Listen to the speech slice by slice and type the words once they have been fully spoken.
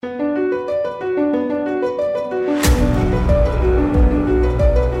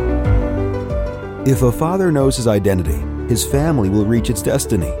If a father knows his identity, his family will reach its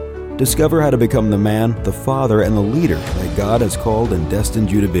destiny. Discover how to become the man, the father, and the leader that God has called and destined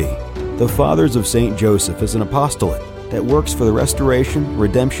you to be. The Fathers of St. Joseph is an apostolate that works for the restoration,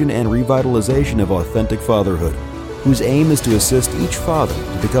 redemption, and revitalization of authentic fatherhood, whose aim is to assist each father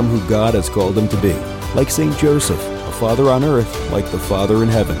to become who God has called him to be, like St. Joseph, a father on earth like the Father in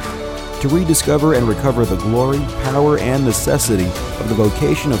heaven. To rediscover and recover the glory, power, and necessity of the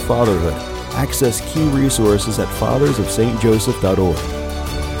vocation of fatherhood, access key resources at fathersofstjoseph.org.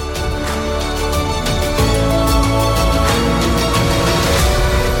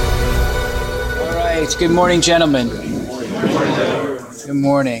 All right, good morning, gentlemen. Good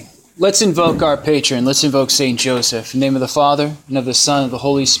morning. Let's invoke our patron. Let's invoke St. Joseph. In the name of the Father, and of the Son, and of the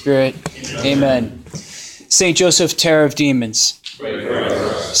Holy Spirit. Amen. St. Joseph, terror of demons. Pray for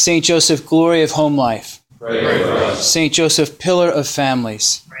us. St. Joseph, glory of home life. Pray for us. St. Joseph, pillar of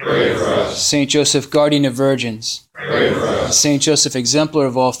families. Pray for us. St. Joseph, guardian of virgins. Pray for us. St. Joseph, exemplar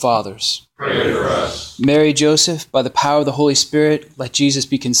of all fathers. Pray for us. Mary, Joseph, by the power of the Holy Spirit, let Jesus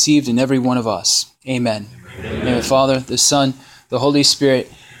be conceived in every one of us. Amen. In the name of the Father, the Son, the Holy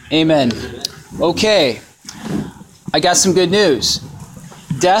Spirit. Amen. Okay, I got some good news.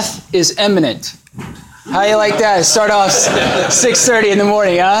 Death is imminent. How you like that? Start off 6:30 in the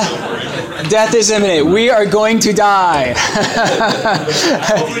morning, huh? Death is imminent. We are going to die. I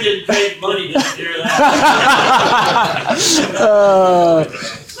hope we didn't pay money to hear that.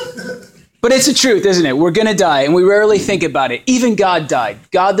 But it's the truth, isn't it? We're going to die, and we rarely think about it. Even God died.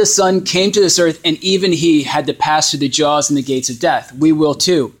 God the Son came to this earth, and even he had to pass through the jaws and the gates of death. We will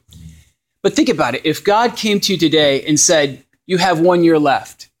too. But think about it. If God came to you today and said, you have 1 year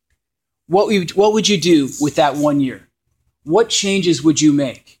left, what would you do with that 1 year? What changes would you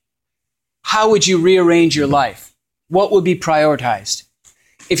make? How would you rearrange your life? What would be prioritized?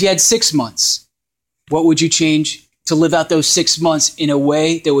 If you had 6 months, what would you change to live out those 6 months in a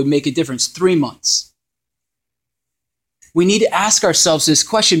way that would make a difference? 3 months. We need to ask ourselves this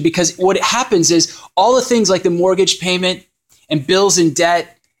question, because what happens is all the things like the mortgage payment and bills and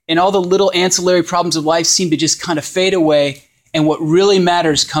debt and all the little ancillary problems of life seem to just kind of fade away, and what really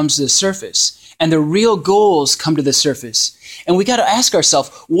matters comes to the surface. And the real goals come to the surface. And we got to ask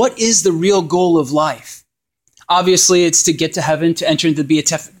ourselves, what is the real goal of life? Obviously, it's to get to heaven, to enter into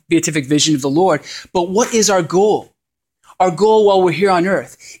the beatific vision of the Lord. But what is our goal? Our goal while we're here on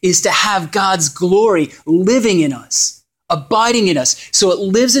earth is to have God's glory living in us, abiding in us. So it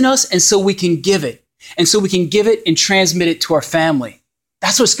lives in us, and so we can give it. And so we can give it and transmit it to our family.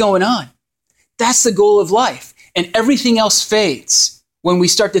 That's what's going on. That's the goal of life. And everything else fades when we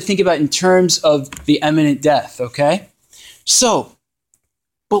start to think about it in terms of the imminent death, okay? So,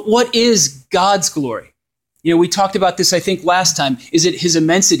 but what is God's glory? You know, we talked about this, I think, last time. Is it his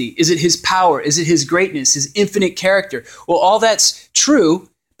immensity? Is it his power? Is it his greatness, his infinite character? Well, all that's true,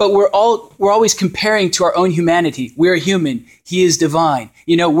 but we're always comparing to our own humanity. We're human. He is divine.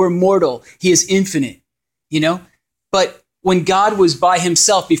 You know, we're mortal. He is infinite, you know? But when God was by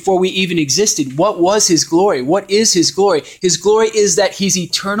himself before we even existed, what was his glory? What is his glory? His glory is that he's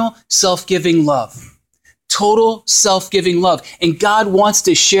eternal, self-giving love. Total self-giving love. And God wants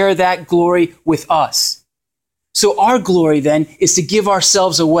to share that glory with us. So our glory then is to give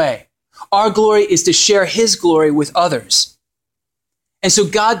ourselves away. Our glory is to share his glory with others. And so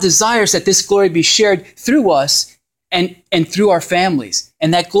God desires that this glory be shared through us and through our families.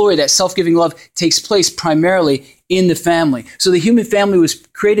 And that glory, that self-giving love, takes place primarily in the family. So the human family was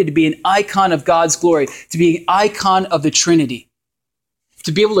created to be an icon of God's glory, to be an icon of the Trinity,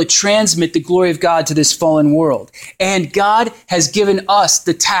 to be able to transmit the glory of God to this fallen world. And God has given us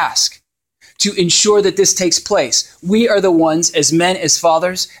the task to ensure that this takes place. We are the ones, as men, as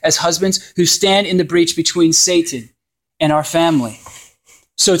fathers, as husbands, who stand in the breach between Satan and our family.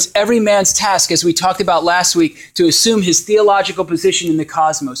 So it's every man's task, as we talked about last week, to assume his theological position in the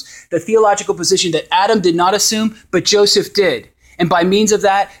cosmos, the theological position that Adam did not assume, but Joseph did. And by means of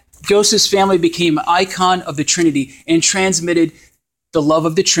that, Joseph's family became an icon of the Trinity and transmitted the love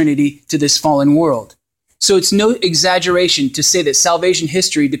of the Trinity to this fallen world. So it's no exaggeration to say that salvation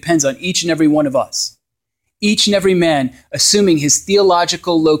history depends on each and every one of us. Each and every man assuming his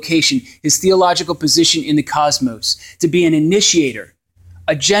theological location, his theological position in the cosmos, to be an initiator,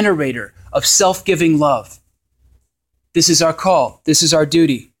 a generator of self-giving love. This is our call. This is our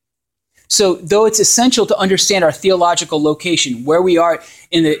duty. So though it's essential to understand our theological location, where we are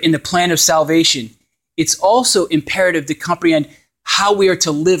in the plan of salvation, it's also imperative to comprehend how we are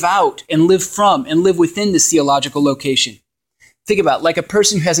to live out and live from and live within this theological location. Think about it, like a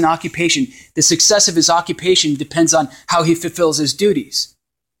person who has an occupation, the success of his occupation depends on how he fulfills his duties.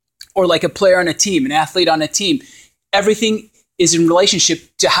 Or like a player on a team, an athlete on a team. Everything is in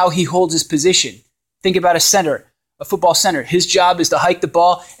relationship to how he holds his position. Think about a center, a football center. His job is to hike the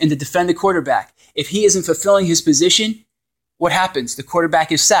ball and to defend the quarterback. If he isn't fulfilling his position, what happens? The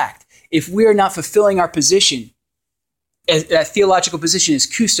quarterback is sacked. If we are not fulfilling our position, that theological position is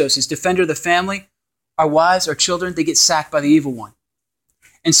kustos, is defender of the family, our wives, our children, they get sacked by the evil one.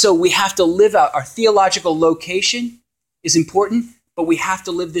 And so we have to live out our theological location is important, but we have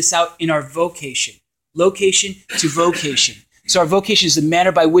to live this out in our vocation. Location to vocation. So our vocation is the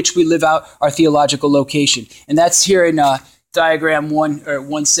manner by which we live out our theological location. And that's here in diagram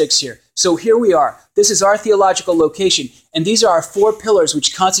 1.6 here. So here we are. This is our theological location. And these are our 4 pillars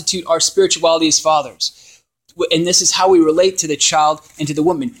which constitute our spirituality as fathers. And this is how we relate to the child and to the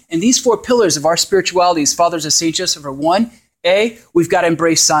woman. And these 4 pillars of our spirituality as fathers of St. Joseph are 1, we've got to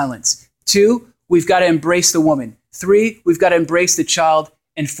embrace silence. 2, we've got to embrace the woman. 3, we've got to embrace the child.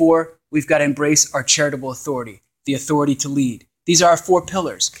 And 4, we've got to embrace our charitable authority, the authority to lead. These are our 4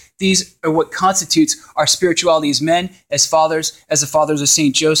 pillars. These are what constitutes our spirituality as men, as fathers, as the fathers of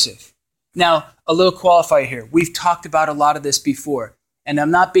St. Joseph. Now, a little qualifier here. We've talked about a lot of this before, and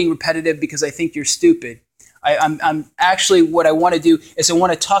I'm not being repetitive because I think you're stupid. I'm actually, what I want to do is I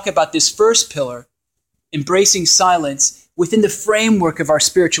want to talk about this first pillar, embracing silence, within the framework of our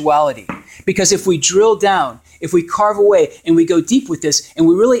spirituality. Because if we drill down, if we carve away and we go deep with this, and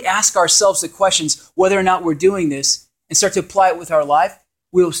we really ask ourselves the questions whether or not we're doing this, and start to apply it with our life,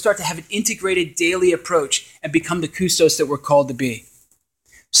 we will start to have an integrated daily approach and become the kustos that we're called to be.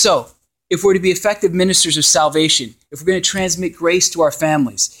 So, if we're to be effective ministers of salvation, if we're going to transmit grace to our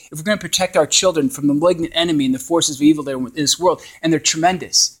families, if we're going to protect our children from the malignant enemy and the forces of evil that are in this world, and they're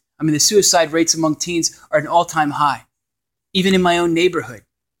tremendous. I mean, the suicide rates among teens are at an all-time high. Even in my own neighborhood,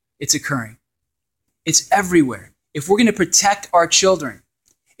 it's occurring. It's everywhere. If we're going to protect our children,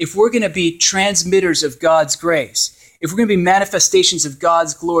 if we're going to be transmitters of God's grace, if we're going to be manifestations of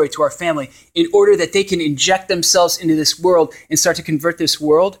God's glory to our family in order that they can inject themselves into this world and start to convert this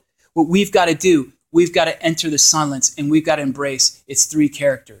world, what we've got to do, we've got to enter the silence and we've got to embrace its 3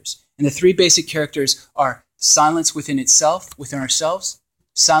 characters. And the 3 basic characters are silence within itself, within ourselves,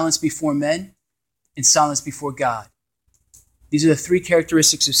 silence before men, and silence before God. These are the 3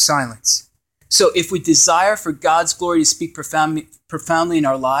 characteristics of silence. So if we desire for God's glory to speak profoundly in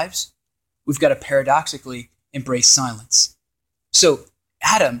our lives, we've got to paradoxically embrace silence. So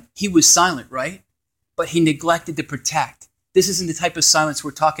Adam, he was silent, right? But he neglected to protect. This isn't the type of silence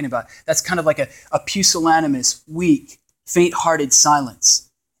we're talking about. That's kind of like a pusillanimous, weak, faint-hearted silence.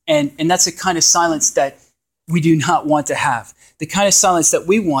 And that's the kind of silence that we do not want to have. The kind of silence that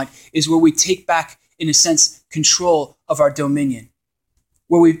we want is where we take back, in a sense, control of our dominion,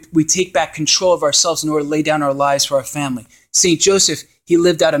 where we take back control of ourselves in order to lay down our lives for our family. St. Joseph, he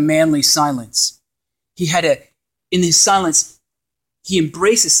lived out a manly silence. In his silence, he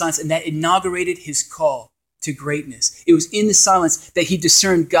embraced his silence, and that inaugurated his call to greatness. It was in the silence that he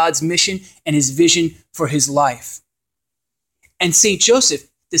discerned God's mission and his vision for his life. And St. Joseph,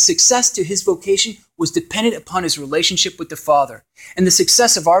 the success to his vocation was dependent upon his relationship with the Father. And the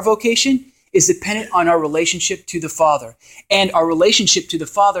success of our vocation is dependent on our relationship to the Father. And our relationship to the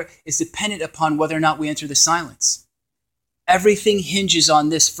Father is dependent upon whether or not we enter the silence. Everything hinges on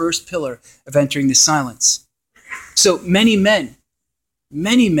this first pillar of entering the silence. So many men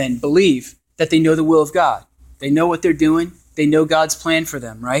believe that they know the will of God. They know what they're doing. They know God's plan for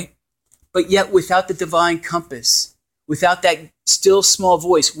them, right? But yet without the divine compass, without that still small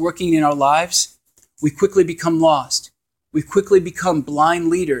voice working in our lives, we quickly become lost. We quickly become blind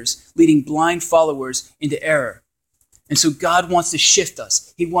leaders, leading blind followers into error. And so God wants to shift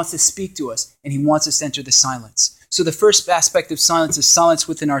us. He wants to speak to us, and he wants us to enter the silence. So the first aspect of silence is silence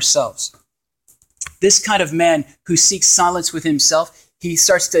within ourselves. This kind of man who seeks silence with himself, he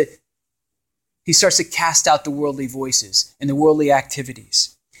starts to cast out the worldly voices and the worldly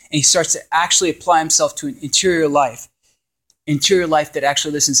activities. And he starts to actually apply himself to an interior life that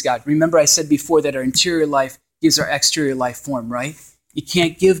actually listens to God. Remember I said before that our interior life gives our exterior life form, right? You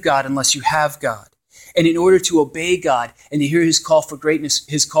can't give God unless you have God. And in order to obey God and to hear his call for greatness,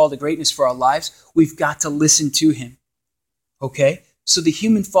 his call to greatness for our lives, we've got to listen to him. Okay? So the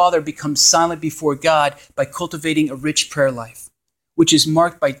human father becomes silent before God by cultivating a rich prayer life, which is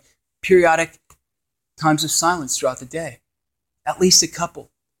marked by periodic times of silence throughout the day. At least a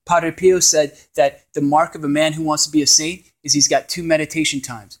couple. Padre Pio said that the mark of a man who wants to be a saint is he's got 2 meditation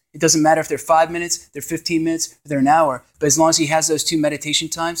times. It doesn't matter if they're 5 minutes, they're 15 minutes, or they're an hour, but as long as he has those 2 meditation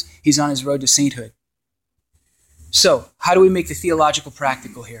times, he's on his road to sainthood. So, how do we make the theological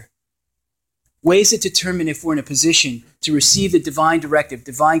practical here? Ways that determine if we're in a position to receive the divine directive,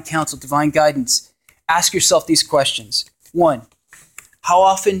 divine counsel, divine guidance. Ask yourself these questions. 1, how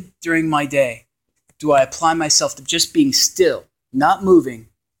often during my day do I apply myself to just being still, not moving,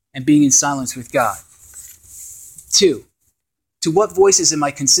 and being in silence with God? 2, to what voices am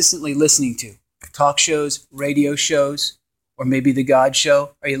I consistently listening to? Talk shows, radio shows, or maybe the God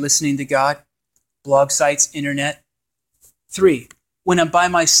show? Are you listening to God? Blog sites, internet? 3, when I'm by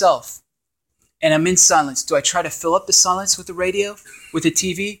myself and I'm in silence, do I try to fill up the silence with the radio, with the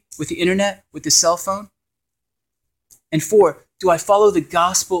TV, with the internet, with the cell phone? And 4, do I follow the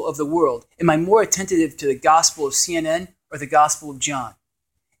gospel of the world? Am I more attentive to the gospel of CNN or the gospel of John?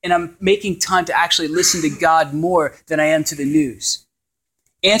 And I'm making time to actually listen to God more than I am to the news.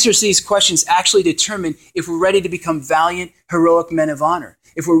 Answers to these questions actually determine if we're ready to become valiant, heroic men of honor,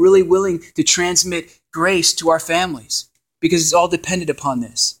 if we're really willing to transmit grace to our families, because it's all dependent upon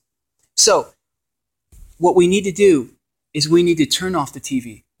this. So, what we need to do is we need to turn off the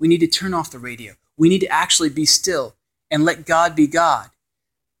TV. We need to turn off the radio. We need to actually be still and let God be God.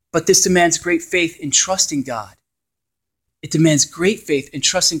 But this demands great faith in trusting God. It demands great faith in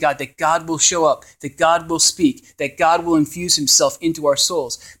trusting God that God will show up, that God will speak, that God will infuse himself into our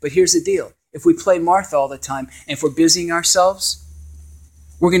souls. But here's the deal. If we play Martha all the time, and if we're busying ourselves,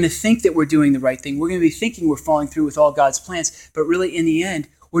 we're going to think that we're doing the right thing. We're going to be thinking we're following through with all God's plans. But really, in the end,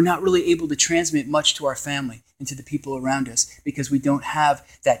 we're not really able to transmit much to our family and to the people around us because we don't have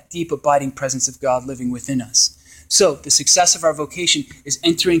that deep, abiding presence of God living within us. So the success of our vocation is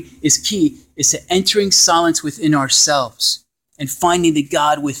to entering silence within ourselves and finding the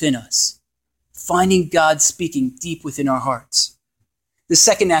God within us, finding God speaking deep within our hearts. The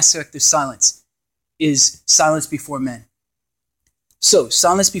second aspect of silence is silence before men. So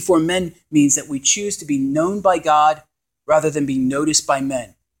silence before men means that we choose to be known by God rather than be noticed by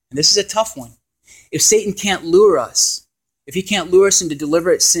men. And this is a tough one. If Satan can't lure us, if he can't lure us into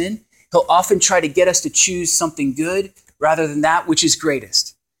deliberate sin, he'll often try to get us to choose something good rather than that which is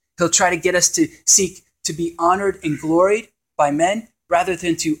greatest. He'll try to get us to seek to be honored and gloried by men rather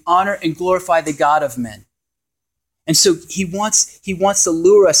than to honor and glorify the God of men. And so he wants to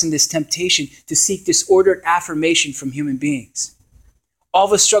lure us in this temptation to seek disordered affirmation from human beings. All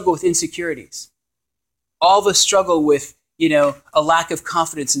of us struggle with insecurities. All of us struggle with, a lack of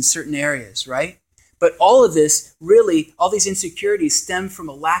confidence in certain areas, right? But all of this, really, all these insecurities stem from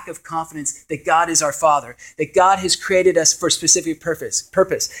a lack of confidence that God is our Father, that God has created us for a specific purpose,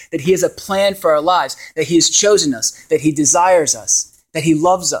 that he has a plan for our lives, that he has chosen us, that he desires us, that he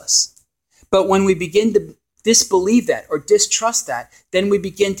loves us. But when we begin to disbelieve that or distrust that, then we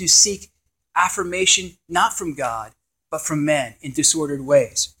begin to seek affirmation not from God, but from men in disordered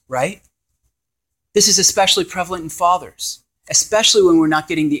ways, right? This is especially prevalent in fathers, especially when we're not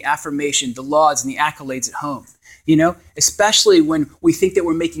getting the affirmation, the lauds, and the accolades at home. Especially when we think that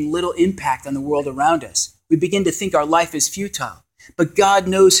we're making little impact on the world around us. We begin to think our life is futile. But God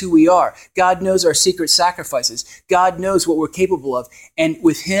knows who we are. God knows our secret sacrifices. God knows what we're capable of. And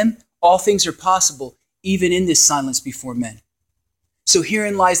with him, all things are possible, even in this silence before men. So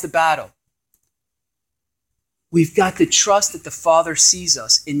herein lies the battle. We've got to trust that the Father sees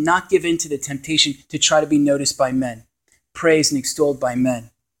us and not give in to the temptation to try to be noticed by men, praised and extolled by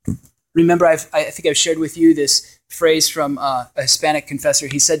men. Remember, I think I've shared with you this phrase from a Hispanic confessor.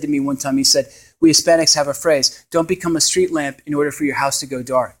 He said to me one time, he said, we Hispanics have a phrase, don't become a street lamp in order for your house to go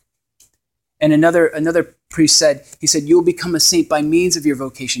dark. And another priest said, you'll become a saint by means of your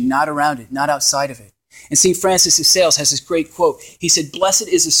vocation, not around it, not outside of it. And St. Francis of Sales has this great quote. He said, blessed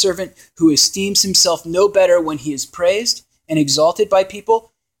is the servant who esteems himself no better when he is praised and exalted by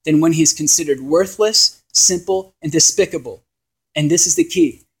people than when he is considered worthless, simple, and despicable. And this is the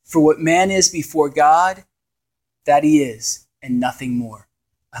key. For what man is before God, that he is, and nothing more.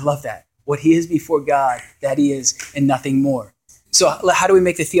 I love that. What he is before God, that he is, and nothing more. So how do we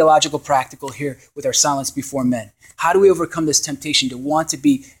make the theological practical here with our silence before men? How do we overcome this temptation to want to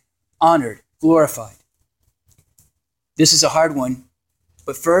be honored, glorified? This is a hard one,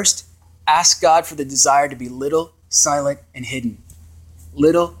 but first, ask God for the desire to be little, silent, and hidden.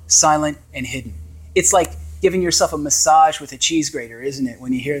 Little, silent, and hidden. It's like giving yourself a massage with a cheese grater, isn't it,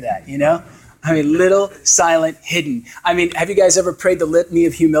 when you hear that, little, silent, hidden. Have you guys ever prayed the litany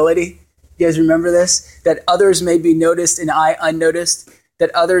of humility? You guys remember this? That others may be noticed and I unnoticed,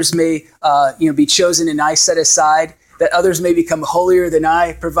 that others may be chosen and I set aside, that others may become holier than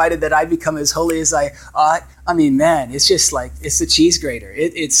I, provided that I become as holy as I ought. It's just like, it's a cheese grater.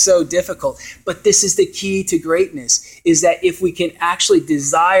 It's so difficult. But this is the key to greatness, is that if we can actually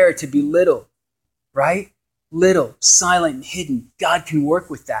desire to be little, right? Little, silent, and hidden, God can work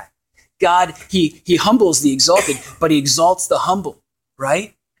with that. God, he humbles the exalted, but he exalts the humble,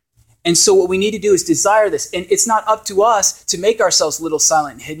 right? And so what we need to do is desire this. And it's not up to us to make ourselves little,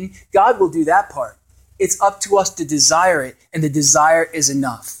 silent, and hidden. God will do that part. It's up to us to desire it, and the desire is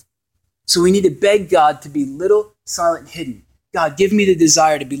enough. So we need to beg God to be little, silent, and hidden. God, give me the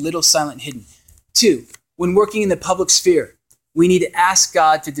desire to be little, silent, and hidden. 2, when working in the public sphere, we need to ask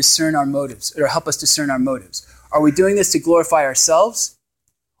God to discern our motives, or help us discern our motives. Are we doing this to glorify ourselves,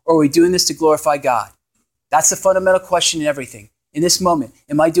 or are we doing this to glorify God? That's the fundamental question in everything. In this moment,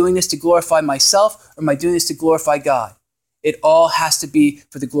 am I doing this to glorify myself, or am I doing this to glorify God? It all has to be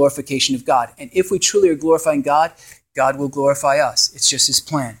for the glorification of God. And if we truly are glorifying God, God will glorify us. It's just his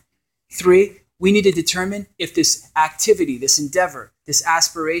plan. 3, we need to determine if this activity, this endeavor, this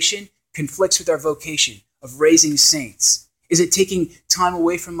aspiration conflicts with our vocation of raising saints. Is it taking time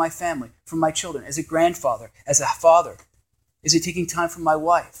away from my family, from my children, as a grandfather, as a father? Is it taking time from my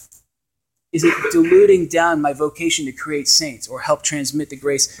wife? Is it diluting down my vocation to create saints or help transmit the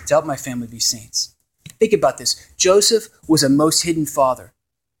grace to help my family be saints? Think about this. Joseph was a most hidden father.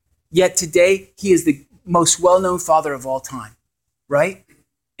 Yet today, he is the most well-known father of all time, right?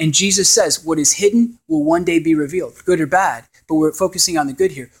 And Jesus says, what is hidden will one day be revealed, good or bad, but we're focusing on the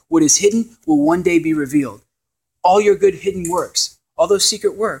good here. What is hidden will one day be revealed. All your good hidden works, all those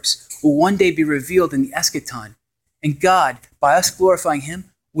secret works, will one day be revealed in the eschaton. And God, by us glorifying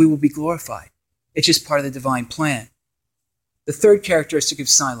him, we will be glorified. It's just part of the divine plan. The third characteristic of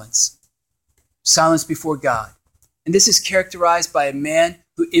silence. Silence before God. And this is characterized by a man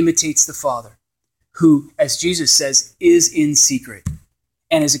who imitates the Father, who, as Jesus says, is in secret.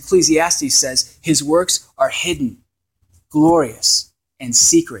 And as Ecclesiastes says, his works are hidden, glorious, and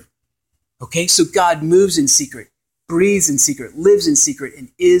secret. Okay, so God moves in secret, breathes in secret, lives in secret, and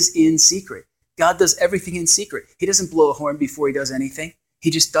is in secret. God does everything in secret. He doesn't blow a horn before he does anything. He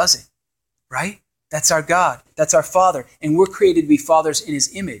just does it, right? That's our God. That's our Father. And we're created to be fathers in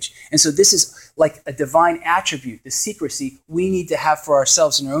his image. And so this is like a divine attribute, the secrecy we need to have for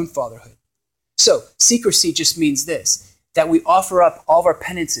ourselves in our own fatherhood. So secrecy just means this, that we offer up all of our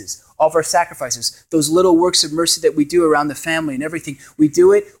penances, all of our sacrifices, those little works of mercy that we do around the family and everything. We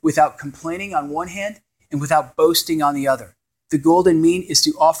do it without complaining on one hand and without boasting on the other. The golden mean is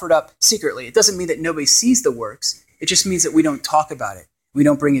to offer it up secretly. It doesn't mean that nobody sees the works. It just means that we don't talk about it. We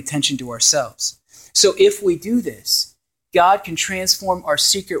don't bring attention to ourselves. So if we do this, God can transform our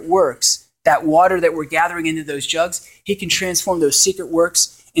secret works, that water that we're gathering into those jugs, he can transform those secret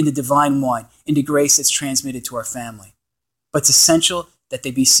works into divine wine, into grace that's transmitted to our family. But it's essential that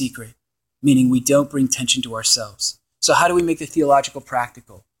they be secret, meaning we don't bring tension to ourselves. So how do we make the theological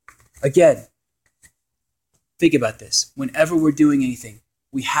practical? Again, think about this. Whenever we're doing anything,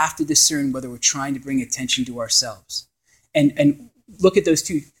 we have to discern whether we're trying to bring attention to ourselves. And look at those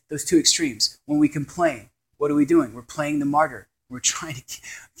two extremes. When we complain, what are we doing? We're playing the martyr. We're trying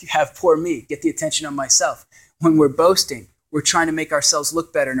to have poor me, get the attention on myself. When we're boasting, we're trying to make ourselves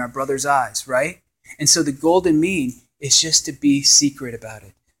look better in our brother's eyes, right? And so the golden mean is just to be secret about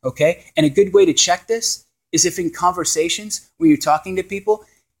it, okay? And a good way to check this is if in conversations, when you're talking to people,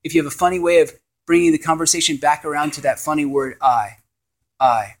 if you have a funny way of bringing the conversation back around to that funny word, I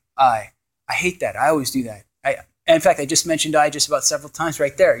hate that. I always do that. In fact, I just mentioned I just about several times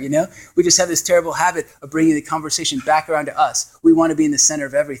right there, you know? We just have this terrible habit of bringing the conversation back around to us. We want to be in the center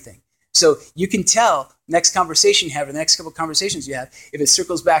of everything. So you can tell next conversation you have, or the next couple of conversations you have, if it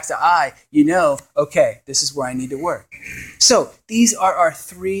circles back to I, you know, okay, this is where I need to work. So these are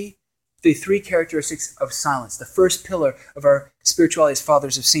the three characteristics of silence, the first pillar of our spirituality as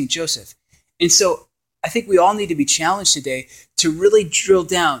fathers of St. Joseph. And so I think we all need to be challenged today to really drill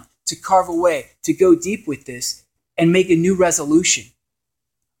down, to carve away, to go deep with this, and make a new resolution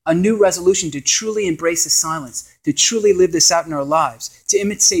to truly embrace the silence, to truly live this out in our lives, to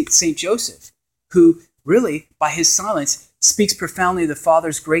imitate St. Joseph, who really, by his silence, speaks profoundly of the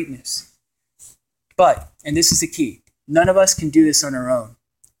Father's greatness. But, and this is the key, none of us can do this on our own.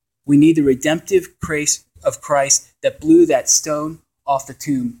 We need the redemptive grace of Christ that blew that stone off the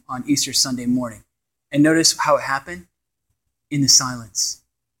tomb on Easter Sunday morning. And notice how it happened? In the silence,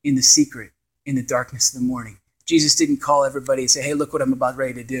 in the secret, in the darkness of the morning. Jesus didn't call everybody and say, hey, look what I'm about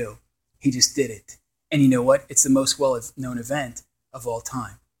ready to do. He just did it. And you know what? It's the most well-known event of all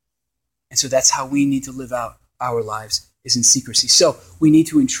time. And so that's how we need to live out our lives, is in secrecy. So we need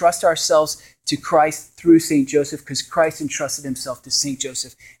to entrust ourselves to Christ through St. Joseph, because Christ entrusted himself to St.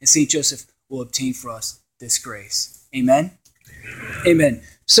 Joseph, and St. Joseph will obtain for us this grace. Amen? Amen.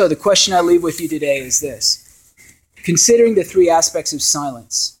 So the question I leave with you today is this. Considering the three aspects of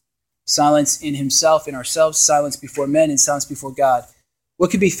silence in himself, in ourselves, silence before men, and silence before God, what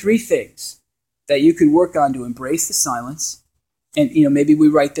could be 3 things that you could work on to embrace the silence? And maybe we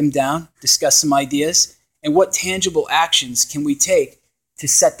write them down, discuss some ideas, and what tangible actions can we take to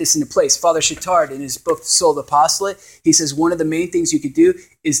set this into place? Father Chittard, in his book, The Soul of the Apostolate, he says one of the main things you could do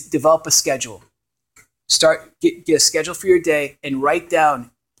is develop a schedule. Get a schedule for your day and write down,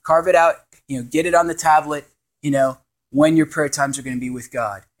 carve it out, get it on the tablet, when your prayer times are going to be with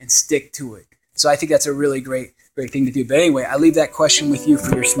God, and stick to it. So I think that's a really great thing to do. But anyway, I leave that question with you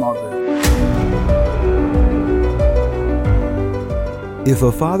for your small group. If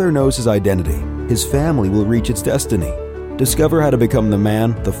a father knows his identity, his family will reach its destiny. Discover how to become the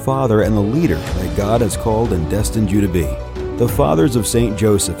man, the father, and the leader that God has called and destined you to be. The Fathers of St.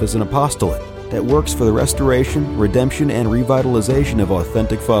 Joseph is an apostolate that works for the restoration, redemption, and revitalization of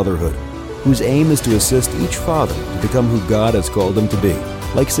authentic fatherhood, whose aim is to assist each father to become who God has called him to be,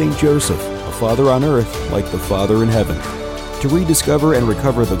 like St. Joseph, a father on earth like the Father in heaven. To rediscover and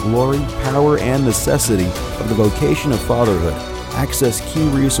recover the glory, power, and necessity of the vocation of fatherhood, access key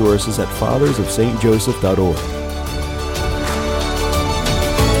resources at fathersofstjoseph.org.